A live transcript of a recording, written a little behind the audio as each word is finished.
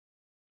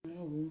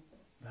Oh,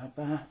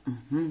 Baba.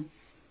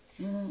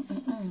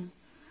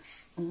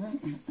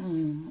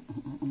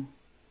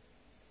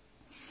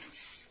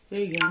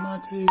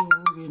 Mati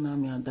oge na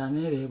mi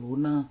adamere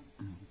buna.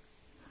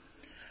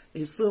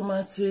 Eso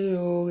mati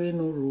oge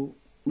nuru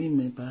mi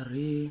me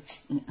bare.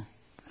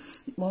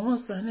 Mama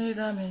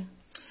sanera me.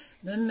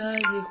 Nana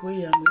yekwe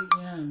ya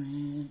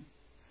me.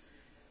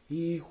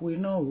 Yekwe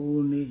no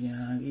une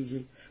ya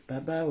gije.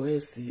 Baba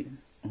wesi.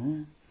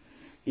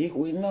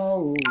 Yekwe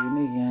no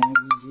une ya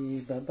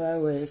gije. Baba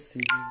wesi.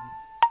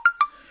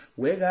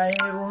 Wega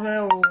yerume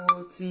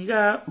o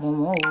tiga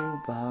momo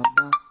o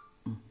baba.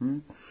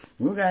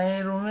 Wega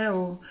yerume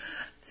o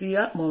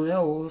tiga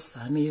momo o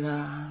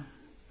samira.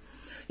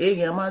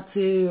 Ege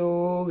mate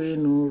o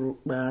genuru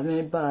ba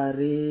me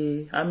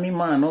bare. Ami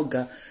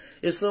manoga.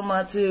 Eso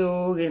mate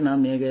o gena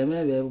mege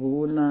mebe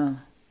buna.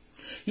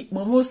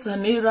 Momo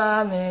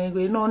samira me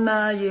gwe no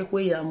na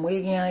yekwe ya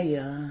mwege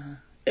ya.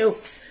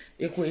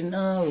 Ekwe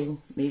na o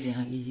mege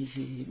ya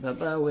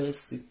baba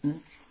wesi.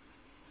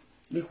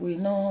 If we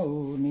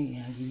know,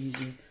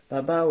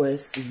 Baba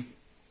Wesi.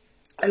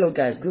 Hello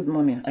guys, good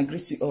morning. I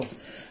greet you all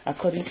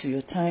according to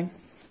your time.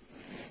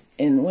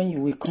 And when you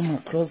will come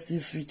across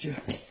this video,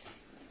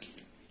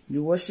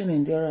 you're watching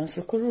Endurance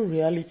Okoro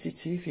Reality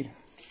TV.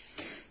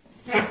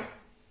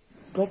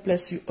 God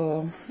bless you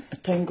all. I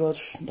thank God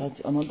that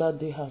another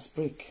day has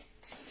break.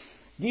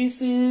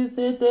 This is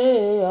the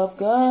day of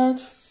God.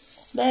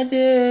 The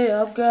day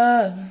of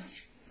God.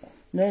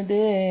 The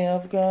day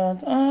of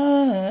God.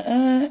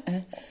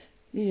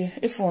 Yeah,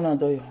 if one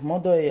adoyo,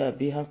 mother ya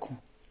be hakun.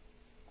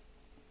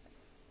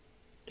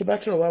 The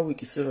battle of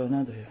week is on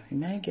adoyo. You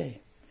might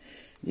get.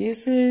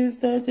 This is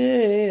the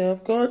day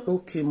of God.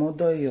 Okay,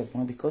 mother ya,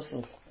 because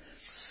of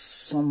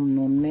some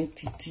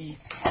non-entity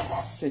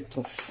set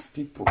of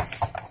people.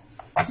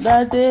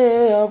 The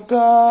day of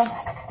God.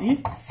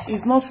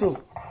 It's not so.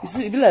 You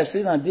see, it be like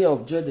saying a day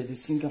of joy that the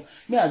singer.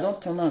 Me, I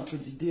don't turn out to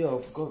the day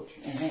of God.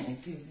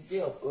 It is the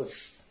day of God.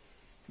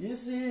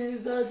 This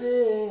is the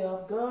day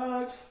of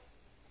God.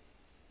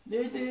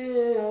 The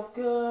day of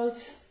God,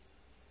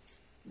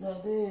 the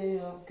day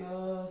of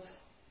God.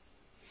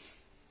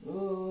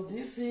 Oh,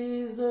 this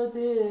is the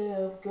day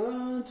of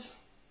God,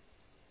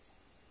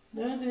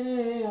 the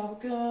day of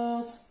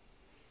God,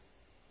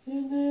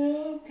 the day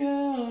of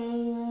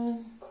God.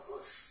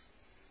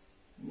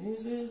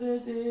 This is the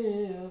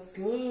day of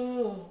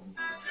God.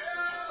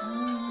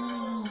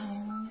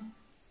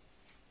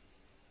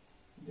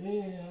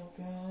 Day of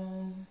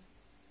God.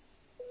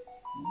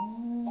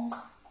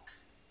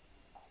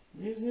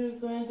 This is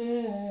the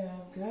day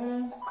of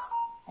God.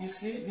 You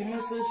see, the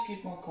message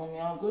keep on coming.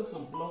 I'm going to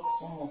block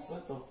some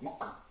set of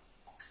people.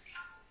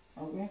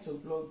 I'm going to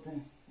block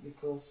them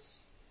because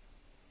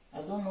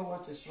I don't know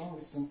what is wrong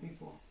with some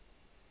people.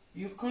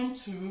 You come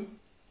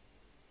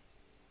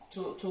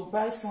to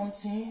buy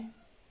something,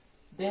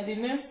 then the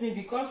next thing,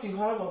 because you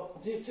have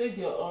take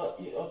the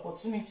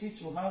opportunity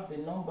to have the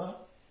number,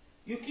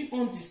 you keep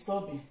on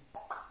disturbing.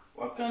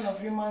 What kind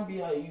of human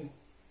being are you?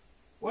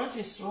 What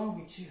is wrong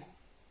with you?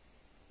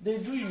 They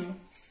do you.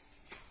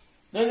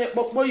 They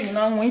boy you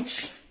now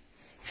which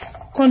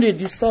can't they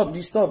disturb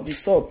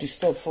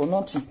for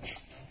nothing.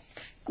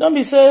 Don't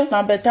be say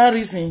na better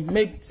reason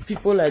make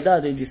people like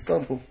that they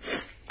disturb.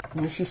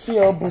 If you see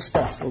all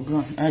boosters for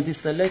ground, I dey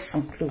select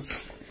some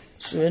clothes.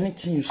 So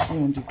anything you see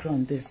on the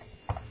ground there,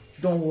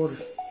 don't worry.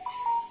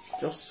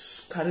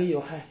 Just carry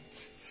your eye,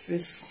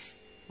 face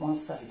one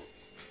side.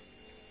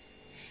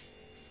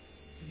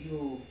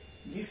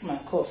 This my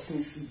course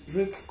since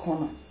break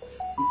corner.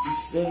 It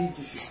is very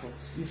difficult.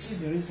 You see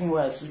the reason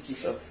why I switch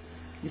it off.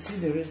 You see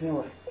the reason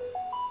why.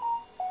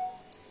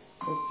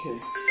 Okay.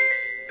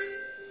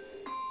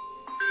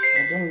 I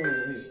don't know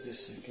who is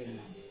this again.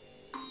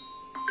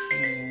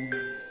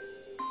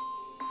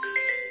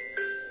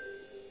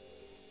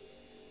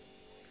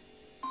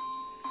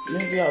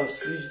 Maybe I'll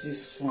switch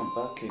this one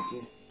back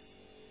again.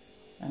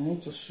 I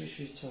need to switch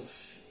it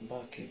off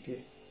back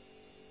again.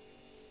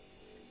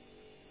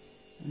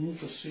 I need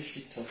to switch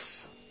it off.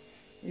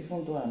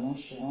 Even though I'm not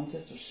sure, I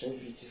wanted to share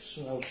video,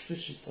 so I'll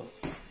switch it off.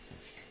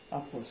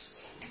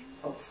 Post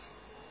off.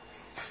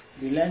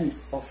 The line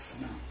is off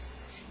now.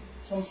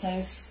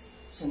 Sometimes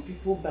some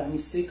people by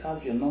mistake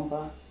have your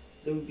number,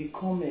 they will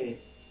become a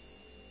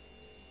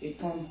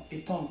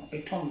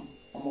thumb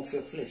of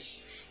your flesh.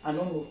 I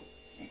don't know.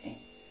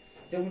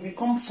 They will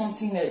become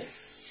something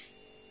else.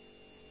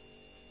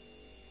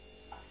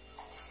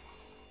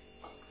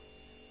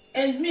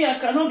 And me, I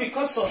cannot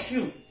because of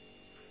you.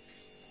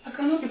 I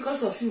cannot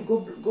because of you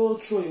go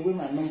throw away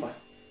my number.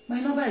 My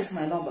number is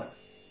my number.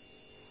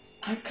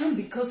 I can't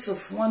because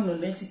of one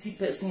non-entity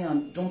person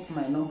and dump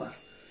my number.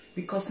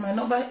 Because my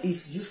number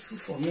is useful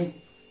for me.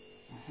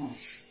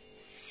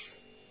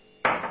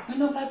 My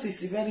number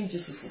is very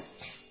useful.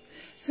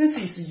 Since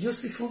it's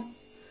useful,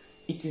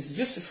 it is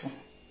useful.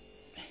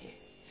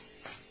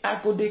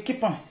 I go dey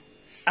keep on.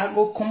 I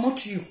go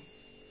comot you.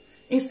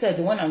 Instead,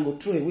 when I go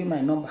throw away my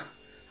number,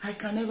 I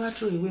can never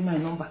throw away my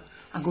number.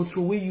 I go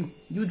throw away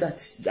you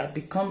that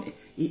become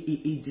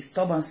a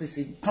disturbance,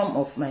 a thumb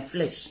of my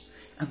flesh,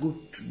 I go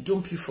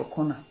dump you for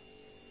corner.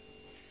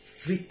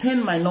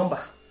 Retain my number.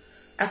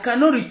 I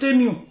cannot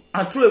retain you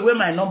and throw away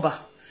my number.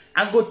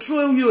 I go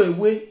throw you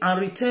away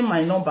and retain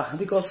my number,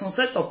 because some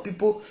set of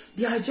people,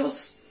 they are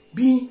just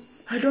being,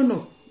 I don't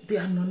know, they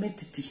are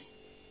non-entity.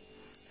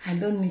 I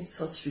don't need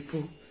such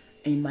people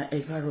in my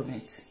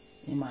environment,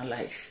 in my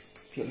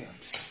life, period.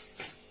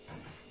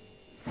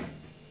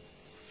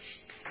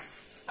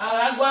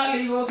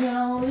 Agwali wo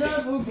kan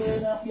ya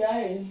bugbe na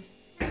piae.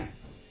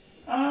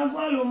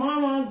 Agwalu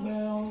mama gbe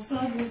o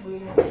sa bugbe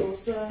na to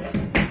sa.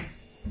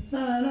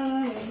 La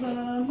la la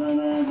la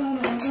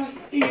la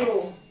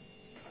iyo.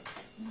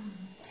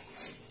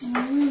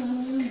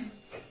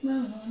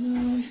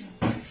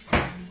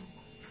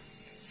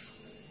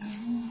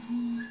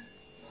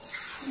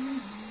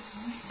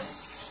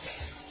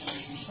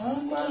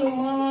 Agwalu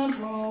mama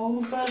gbe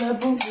o bele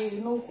bugbe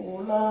no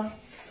kola.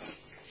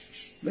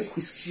 Make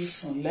we squeeze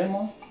some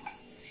lemon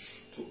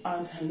to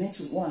add. I need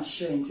to go and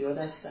share in the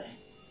other side.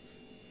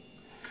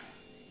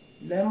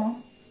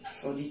 Lemon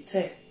for the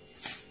tea.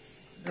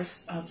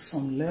 Let's add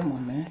some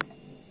lemon, man.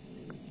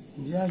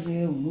 Yeah,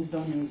 we move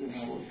down in the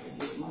world.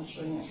 I'm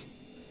showing you.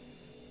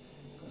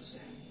 Because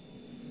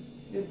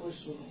they both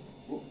so.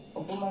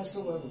 Open my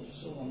so well to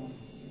so on.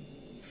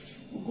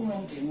 Go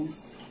maintain.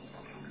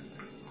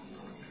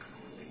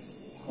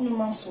 Only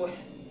man swear.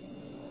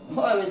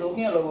 Why we don't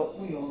hear about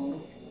who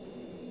you.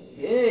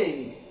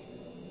 Hey,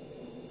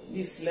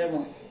 this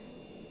lemon.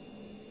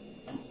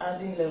 I'm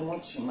adding lemon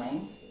to my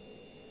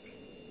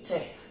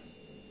tea.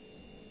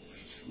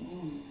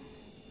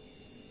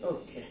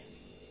 Okay.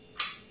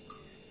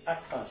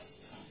 At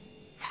last.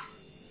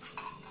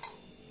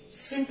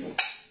 Simple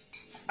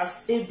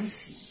as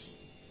ABC.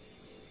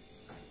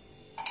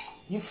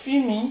 You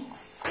feel me?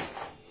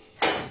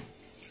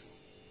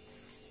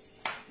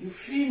 You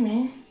feel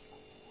me?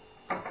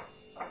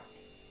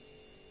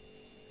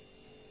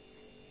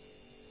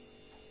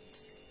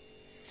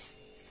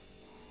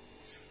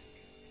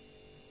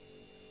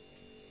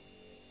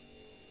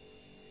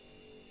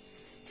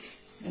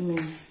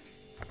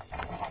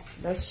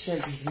 Let's share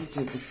the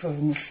video before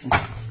anything.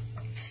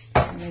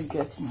 Let me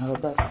get my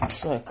other phone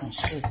so I can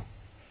share.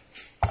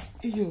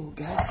 Yo,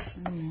 guys.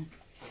 I'm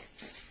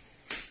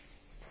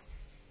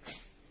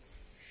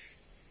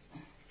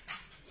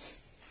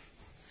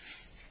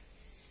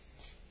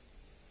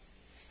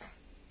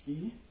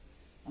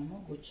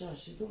not going to charge.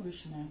 She don't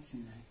reach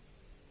 99.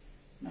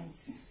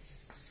 19.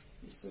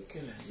 It's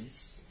okay like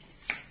this.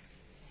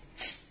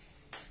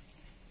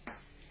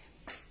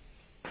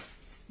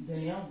 Then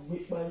you have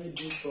big by your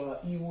boss or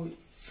you.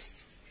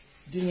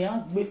 Then you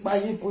have big by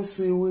your boss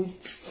away.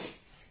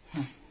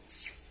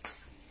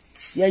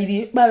 Yeah,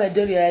 you by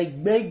the day, I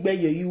beg by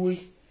your way.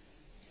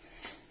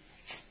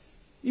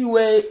 You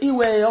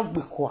were up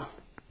before.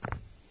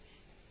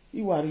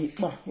 You are it,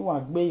 you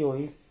are by your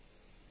way.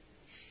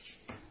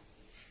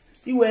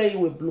 You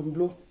were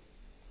blow.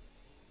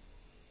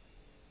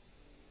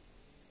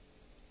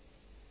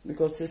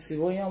 Because you see,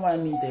 when you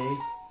want me there.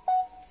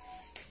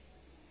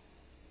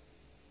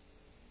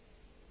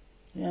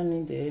 Yeah,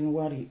 need the end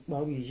worry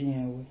about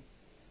you.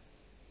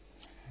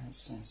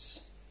 Nonsense.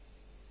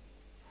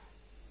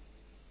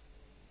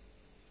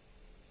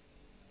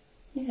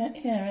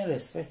 Yeah,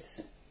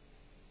 respect.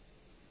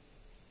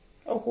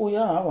 Oh,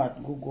 yeah, I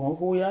want go.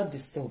 Oh, yeah,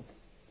 disturb.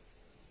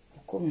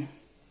 Come here.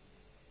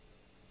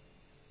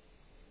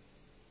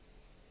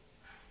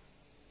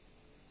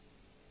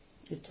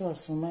 It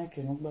was some make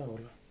no barrel.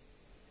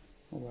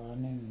 Oh, I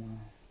name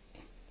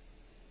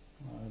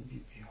I'll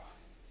be pure.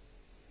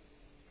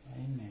 I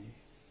know.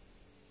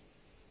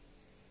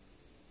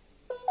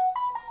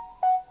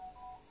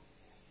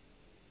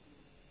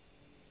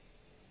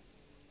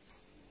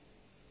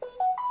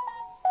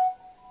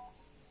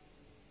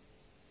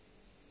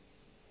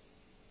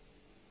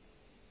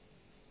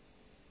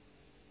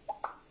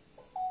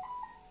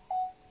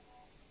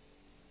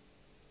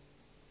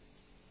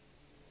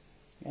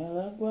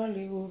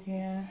 Agwali go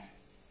here.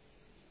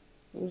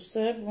 O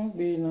said won't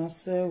be no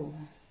sell.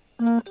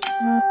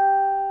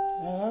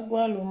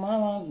 Agwalu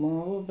mama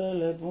gbon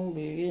bele bun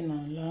be na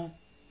la.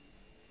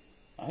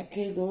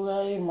 Akedo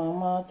ai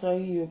mama ta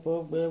yi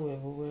po gbe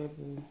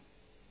webu.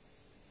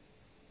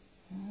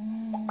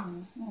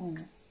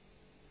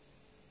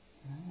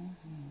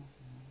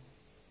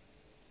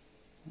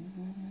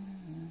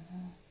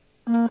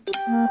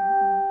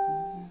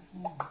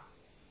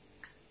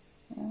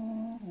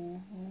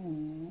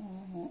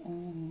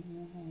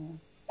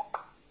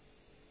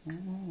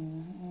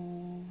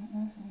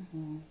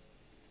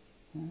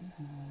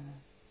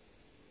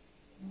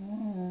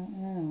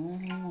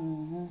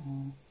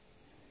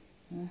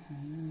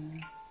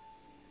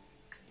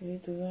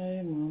 Akedo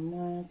ai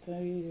mama ta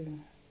yi.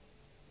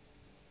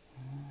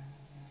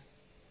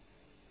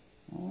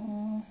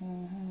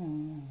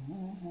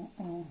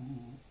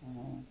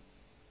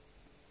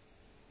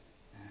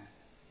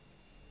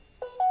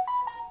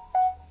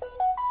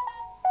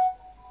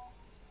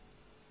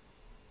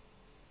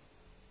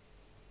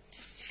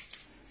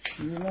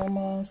 You know,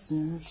 my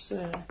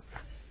sister,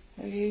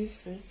 He's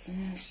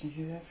sitting,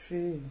 you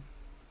feel.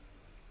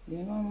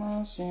 You know,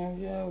 my sin,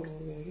 yeah,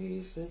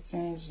 he's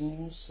sitting,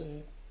 you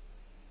say.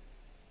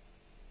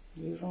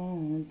 You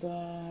don't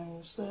die,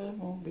 who said,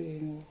 won't be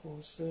no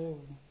wholesale.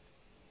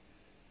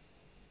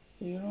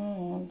 You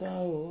don't die,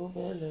 oh,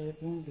 belly,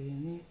 won't be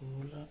any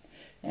whole.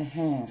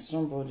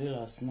 Somebody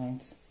last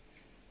night,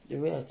 the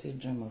way I take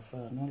dream of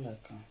her, not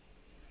like her.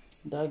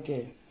 That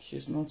girl,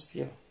 she's not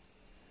pure.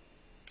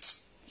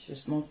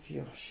 She's not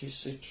pure.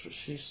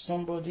 She's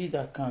somebody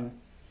that can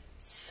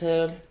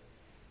sell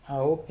her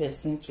whole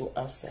person to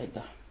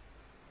outsider.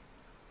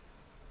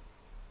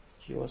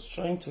 She was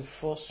trying to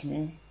force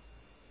me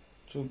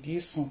to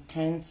give some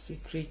kind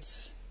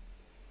secrets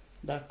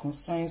that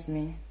concerns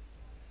me.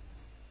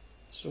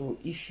 So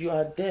if you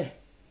are there,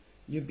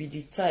 you be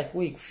the type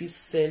where you fit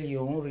sell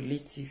your own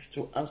relative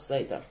to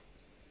outsider.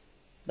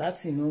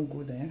 That's no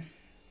good, eh?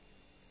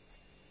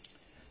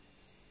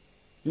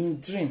 In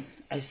dream,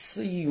 I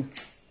see you.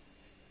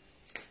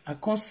 I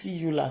can't see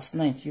you last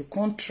night. You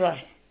can't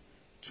try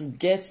to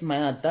get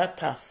my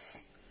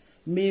datas.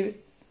 May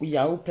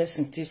your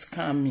person take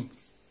scam me.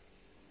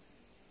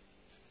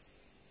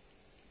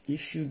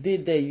 If you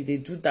did there, you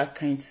did do that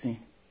kind of thing.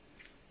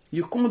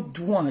 You can't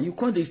do one. You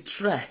can't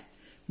try.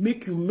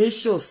 Make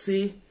sure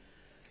say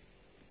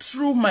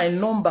through my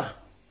number.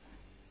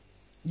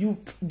 You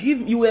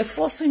were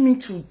forcing me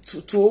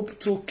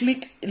to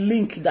click a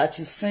link that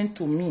you sent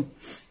to me.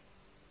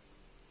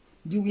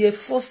 You were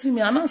forcing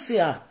me, and I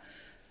say,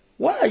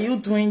 why are you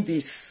doing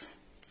this?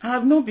 I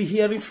have not been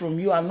hearing from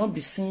you. I have not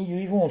been seeing you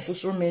even on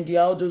social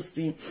media, all those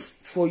things.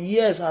 For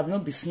years, I have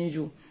not been seeing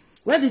you.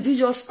 Where did you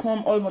just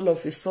come all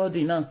of a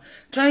sudden now,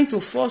 trying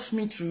to force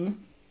me to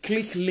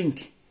click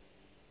link?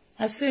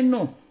 I say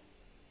no.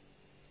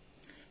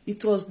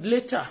 It was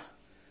later,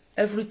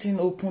 everything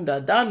opened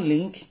at that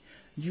link.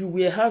 You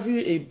were having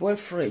a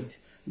boyfriend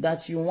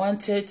that you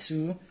wanted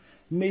to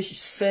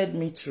send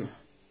me to.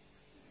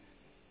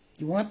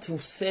 You want to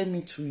send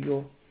me to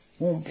your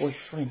own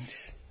boyfriend.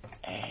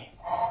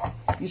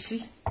 You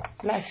see,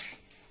 life.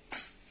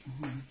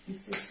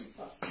 This is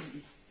super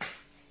stupid.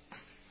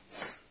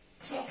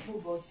 Stop,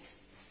 but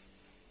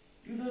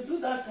you don't do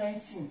that kind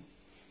of thing.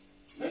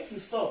 Make you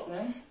stop,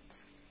 man.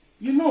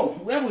 You know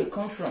where we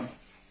come from.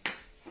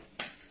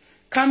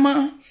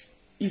 Karma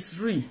is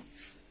real.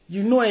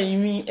 You know,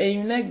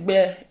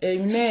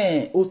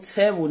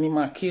 hotel ni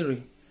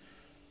makiri.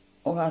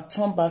 Or I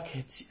turn back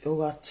at you,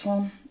 or I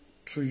turn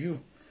to you.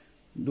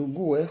 Do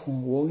go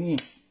ehun worrying.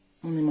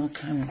 Only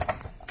makani.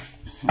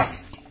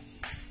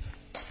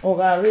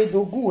 Or I read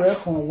do go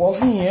ehun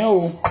worrying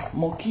o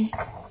monkey.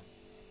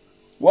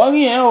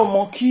 Worrying o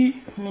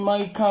monkey ni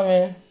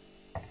makani.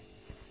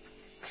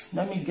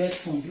 Let me get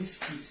some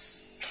biscuits.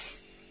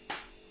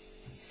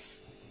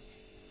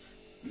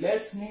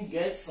 Let me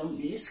get some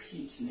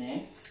biscuits,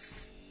 man.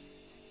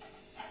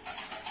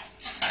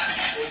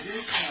 For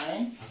this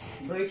time,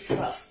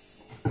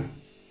 breakfast.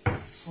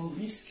 Some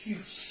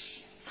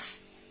biscuits.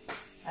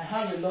 I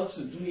have a lot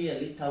to do here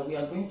later. We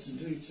are going to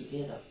do it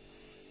together.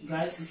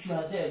 Guys, if you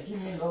are there,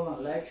 give me love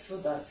and like so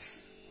that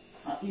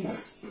at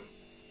least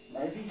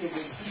my video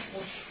will still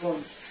push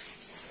front.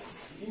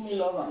 Give me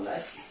love and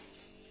like.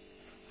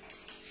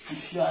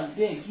 If you are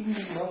there, give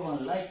me love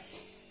and like.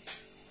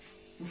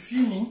 You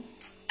feel me?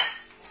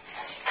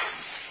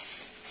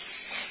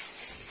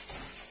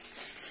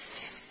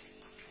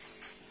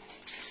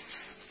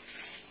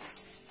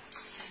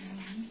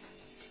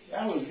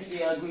 That was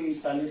video I go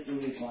with Alice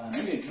with one.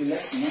 Maybe be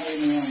less than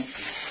anyone.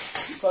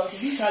 Because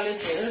this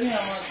Alice already am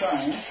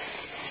trying.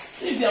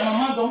 If their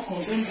mama don't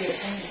condemn their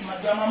finish,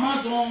 their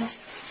mama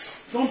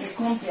don't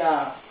become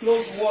their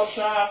clothes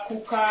washer,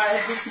 cooker,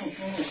 everything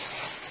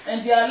finished.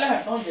 And their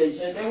life don't judge.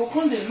 They will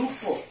come they look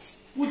for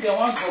who they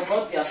want to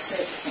got their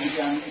self from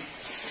their name.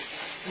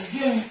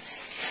 Again,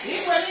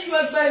 if you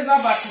are guys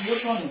are back to your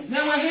son,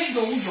 never hate the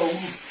wood.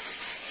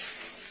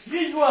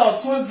 This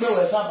world told me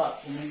what's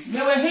about to me.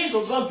 Never hate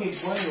the God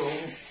gave one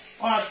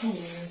or two.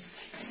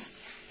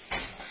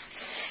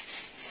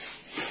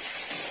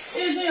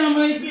 Isn't a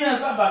my being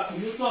as a back to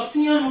you talk?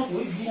 Tia not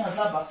with me as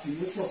a back to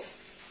you talk.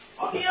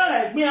 Or here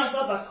like me as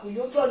a back to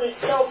you talk.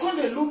 They'll come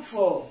to look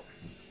for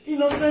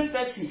innocent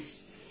person,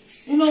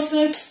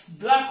 innocent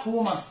black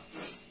woman.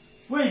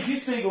 Where if you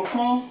say you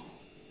come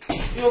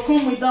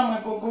with that my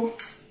go.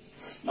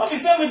 Not be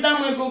saying with that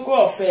my go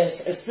of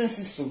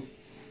expensive so.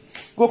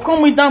 Go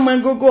come with them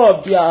and go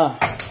of their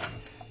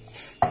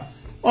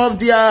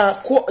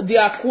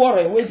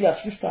quarrel where their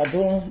sister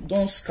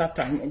don't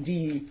scatter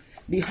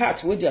the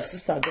heart where their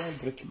sister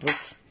don't break.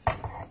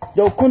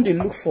 They'll come they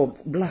look for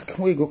black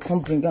where you go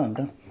come bring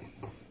down.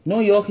 No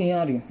you're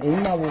hearing and you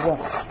know what.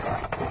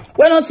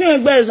 When I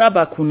think is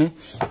abakune,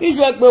 if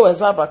you go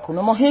as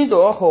abakune, mo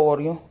hindo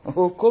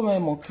oh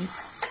come monkey.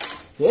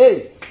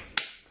 Hey,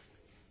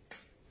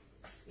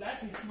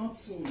 life is not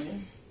so,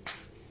 man.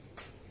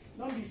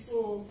 Don't be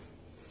so.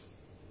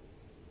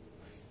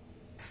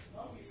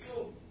 Don't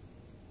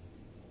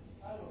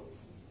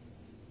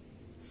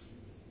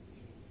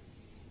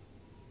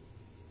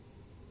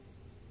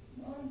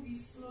be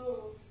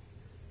so.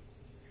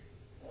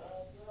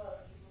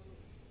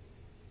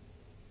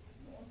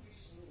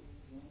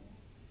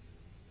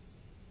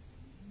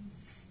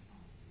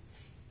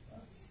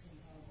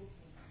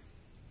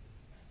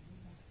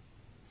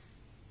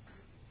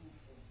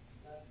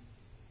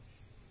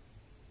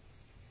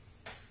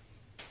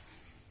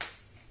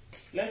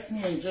 Let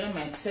me enjoy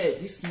my tea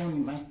this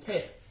morning. My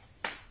tea.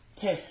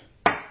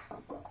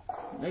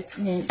 Let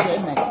me enjoy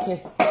my tea.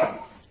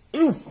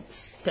 Ew.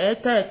 Tea.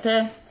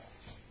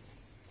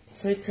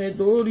 Tea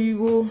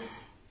dorigo.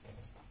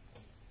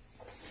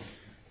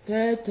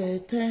 Tea.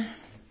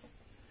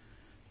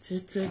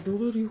 Tea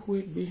dorigo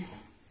baby.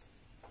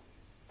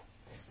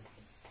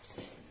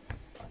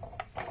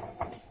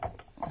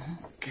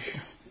 Okay.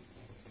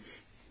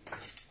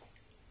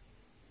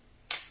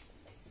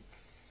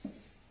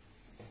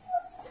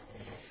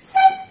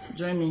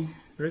 Join me.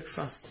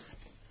 Breakfast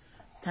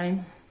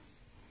time.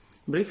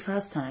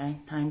 Breakfast time.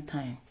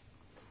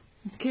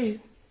 Okay.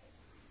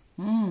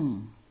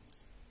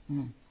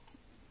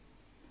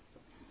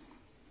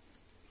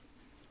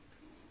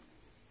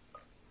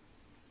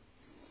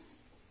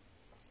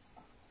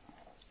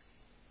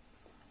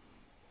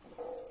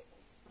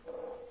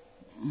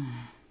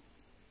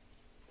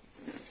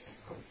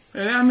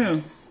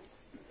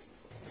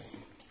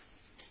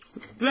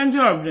 Plenty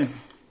of them.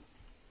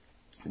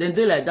 They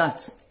do like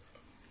that.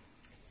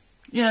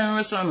 Yeah,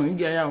 my son, you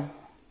get out.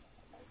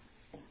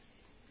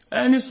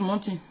 Any small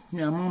thing,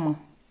 your mama.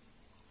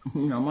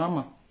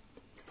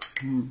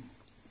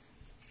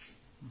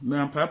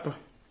 My papa.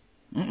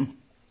 I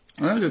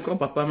don't call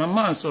papa. My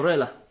mom,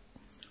 Sorella.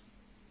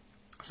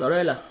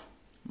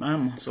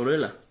 Mama,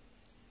 Sorella.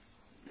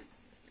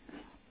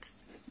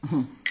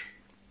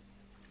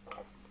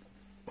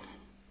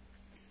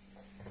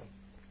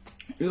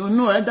 You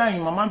know, either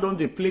your mama don't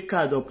they play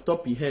card up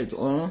top your head,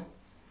 or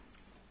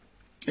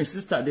a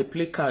sister they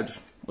play card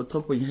on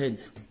top of your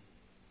head.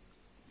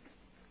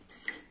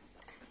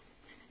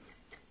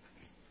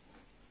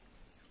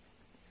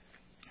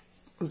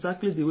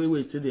 Exactly the way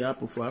we take the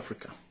apple for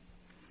Africa.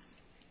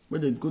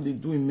 Where they go, they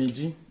do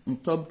imagine on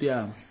top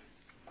their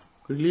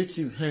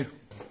relative hair.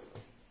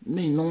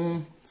 They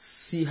don't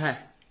see her.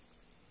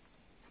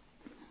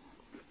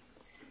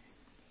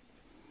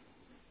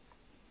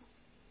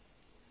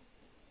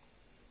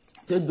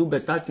 They do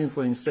better thing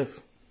for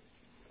himself.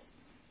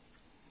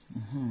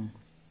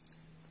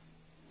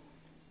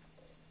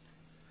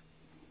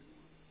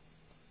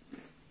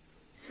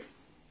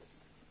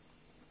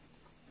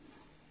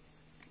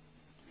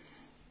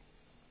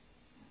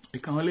 You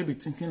can only be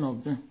thinking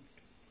of them.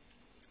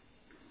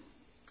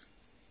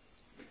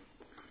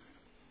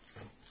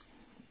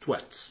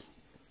 Twat.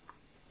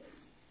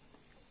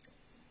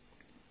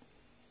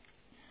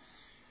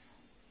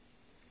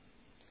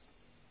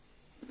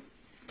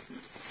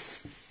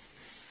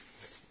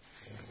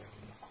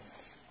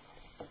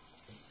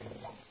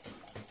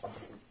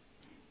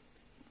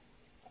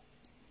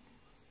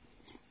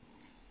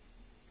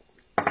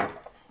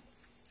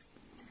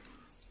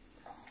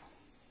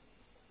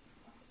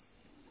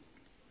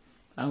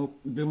 I will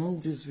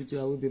remove this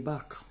video. I will be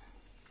back.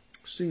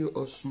 See you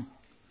all soon.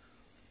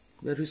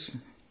 Very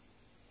soon.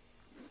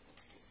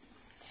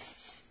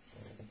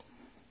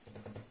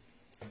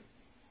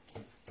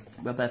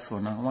 Bye bye for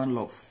now. One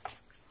love.